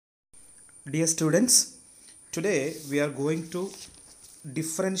Dear students, today we are going to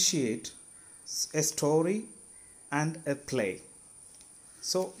differentiate a story and a play.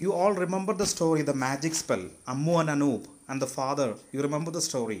 So, you all remember the story, the magic spell, Ammu and Anoop and the father. You remember the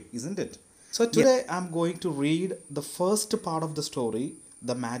story, isn't it? So, today I am going to read the first part of the story,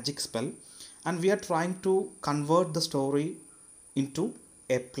 the magic spell, and we are trying to convert the story into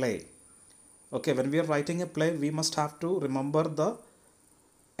a play. Okay, when we are writing a play, we must have to remember the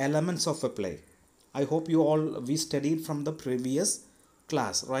elements of a play. I hope you all we studied from the previous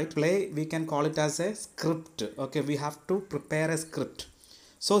class, right? Play, we can call it as a script. Okay, we have to prepare a script.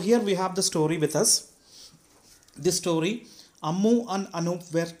 So here we have the story with us. This story: Ammu and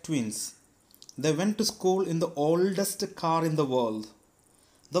Anup were twins. They went to school in the oldest car in the world.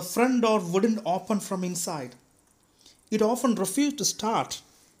 The front door wouldn't open from inside. It often refused to start,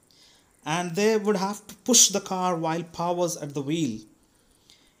 and they would have to push the car while Pa was at the wheel.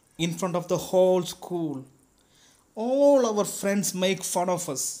 In front of the whole school, all our friends make fun of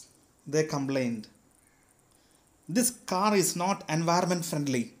us, they complained. This car is not environment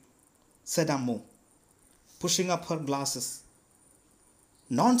friendly, said Ammu, pushing up her glasses.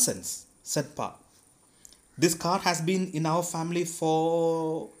 Nonsense, said Pa. This car has been in our family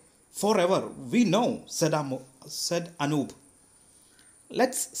for forever. We know, said Anoop.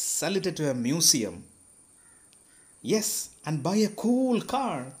 Let's sell it to a museum. Yes, and buy a cool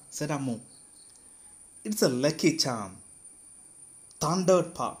car, said Ammu. It's a lucky charm,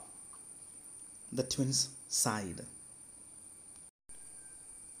 thundered Pa. The twins sighed.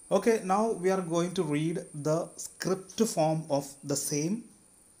 Okay, now we are going to read the script form of the same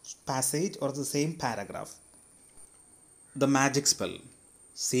passage or the same paragraph. The magic spell,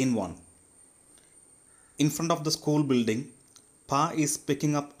 scene 1. In front of the school building, Pa is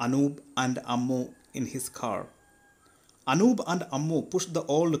picking up Anoop and Ammu in his car. Anoop and Ammu push the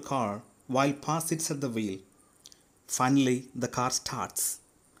old car while Pa sits at the wheel. Finally, the car starts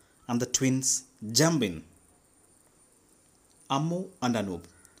and the twins jump in. Ammu and Anoop.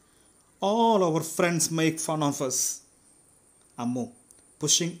 All our friends make fun of us. Ammu,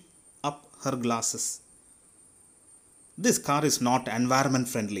 pushing up her glasses. This car is not environment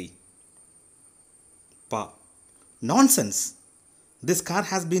friendly. Pa. Nonsense. This car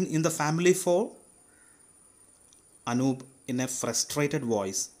has been in the family for... Anoop in a frustrated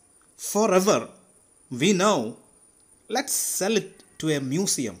voice. Forever. We know. Let's sell it to a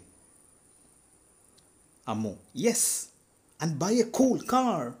museum. Ammu. Yes. And buy a cool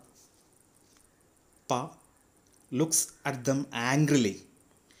car. Pa looks at them angrily.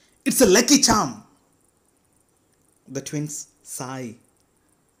 It's a lucky charm. The twins sigh.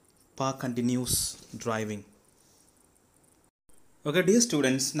 Pa continues driving. Okay, dear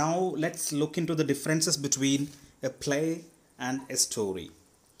students, now let's look into the differences between a play and a story.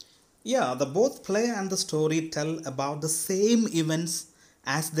 Yeah, the both play and the story tell about the same events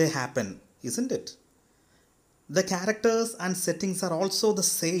as they happen, isn't it? The characters and settings are also the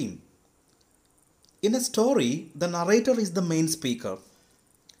same. In a story, the narrator is the main speaker.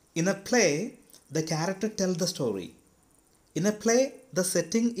 In a play, the character tells the story. In a play, the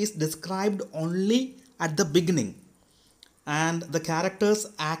setting is described only at the beginning, and the characters'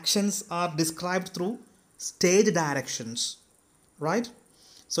 actions are described through stage directions, right?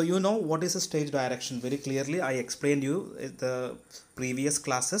 So you know what is a stage direction very clearly. I explained you in the previous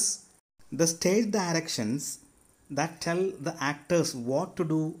classes. The stage directions that tell the actors what to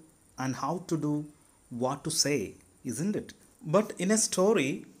do and how to do, what to say, isn't it? But in a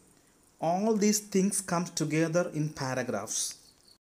story, all these things come together in paragraphs.